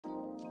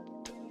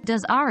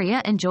Does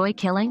Arya enjoy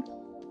killing?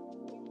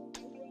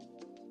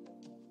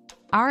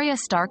 Arya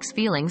Stark's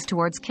feelings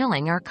towards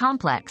killing are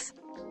complex.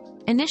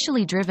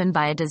 Initially driven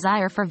by a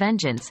desire for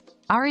vengeance,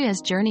 Arya's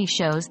journey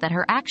shows that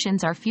her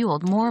actions are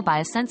fueled more by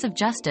a sense of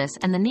justice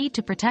and the need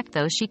to protect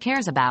those she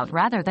cares about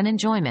rather than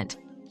enjoyment.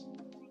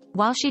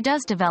 While she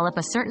does develop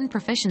a certain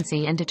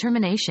proficiency and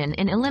determination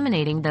in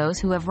eliminating those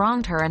who have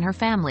wronged her and her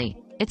family,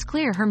 it's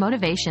clear her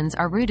motivations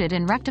are rooted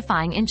in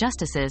rectifying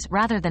injustices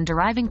rather than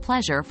deriving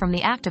pleasure from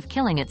the act of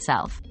killing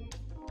itself.